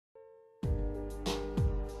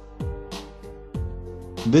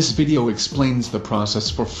This video explains the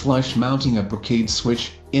process for flush mounting a Brocade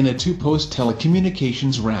switch in a 2-post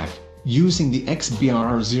telecommunications rack using the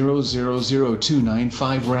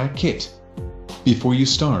XBR000295 rack kit. Before you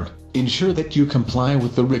start, ensure that you comply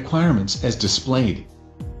with the requirements as displayed.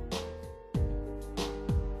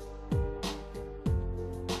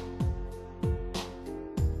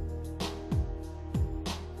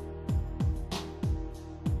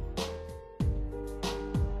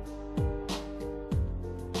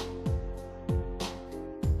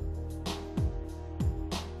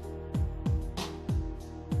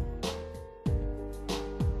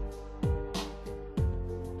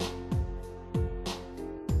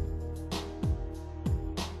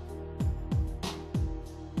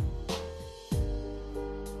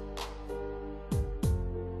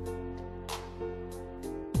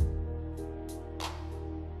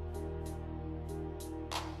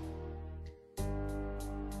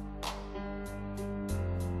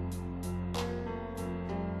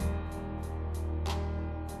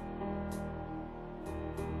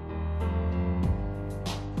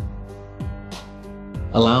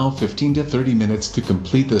 Allow 15 to 30 minutes to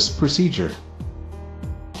complete this procedure.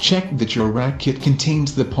 Check that your rack kit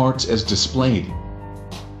contains the parts as displayed.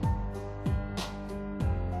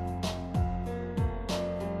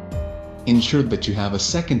 Ensure that you have a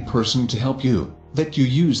second person to help you, that you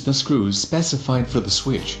use the screws specified for the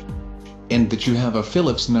switch, and that you have a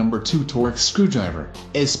Phillips No. 2 Torx screwdriver,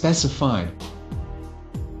 as specified.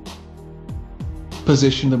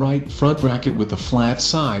 Position the right front bracket with the flat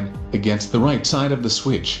side against the right side of the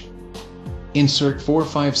switch. Insert 4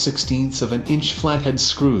 5/16 of an inch flathead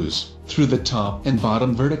screws through the top and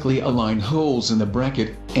bottom vertically aligned holes in the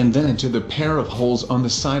bracket and then into the pair of holes on the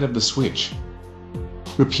side of the switch.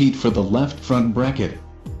 Repeat for the left front bracket.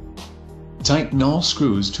 Tighten all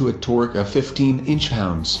screws to a torque of 15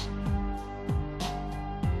 inch-pounds.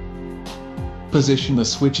 Position the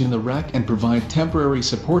switch in the rack and provide temporary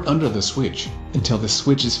support under the switch until the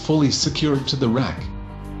switch is fully secured to the rack.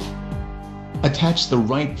 Attach the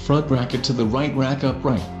right front bracket to the right rack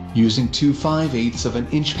upright using 2 5/8 of an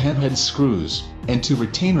inch panhead screws and 2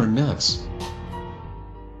 retainer nuts.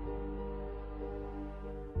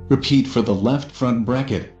 Repeat for the left front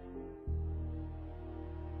bracket.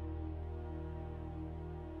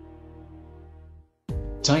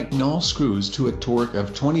 Tighten all screws to a torque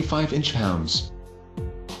of 25 inch-pounds.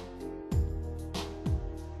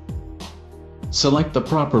 Select the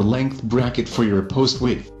proper length bracket for your post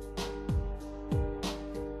width.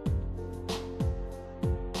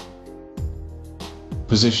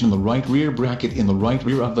 Position the right rear bracket in the right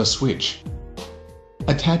rear of the switch.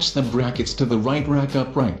 Attach the brackets to the right rack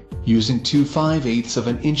upright using 2 5/8 of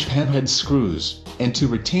an inch panhead screws and 2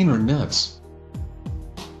 retainer nuts.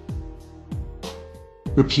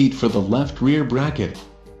 Repeat for the left rear bracket.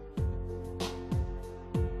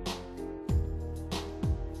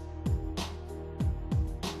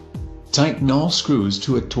 Tighten all screws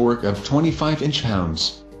to a torque of 25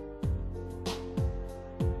 inch-pounds.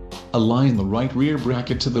 Align the right rear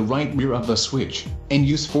bracket to the right rear of the switch and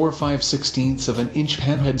use 4 5/16 of an inch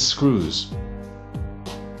panhead screws.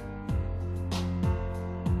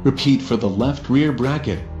 Repeat for the left rear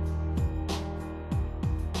bracket.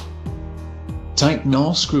 Tighten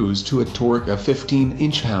all screws to a torque of 15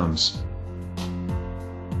 inch-pounds.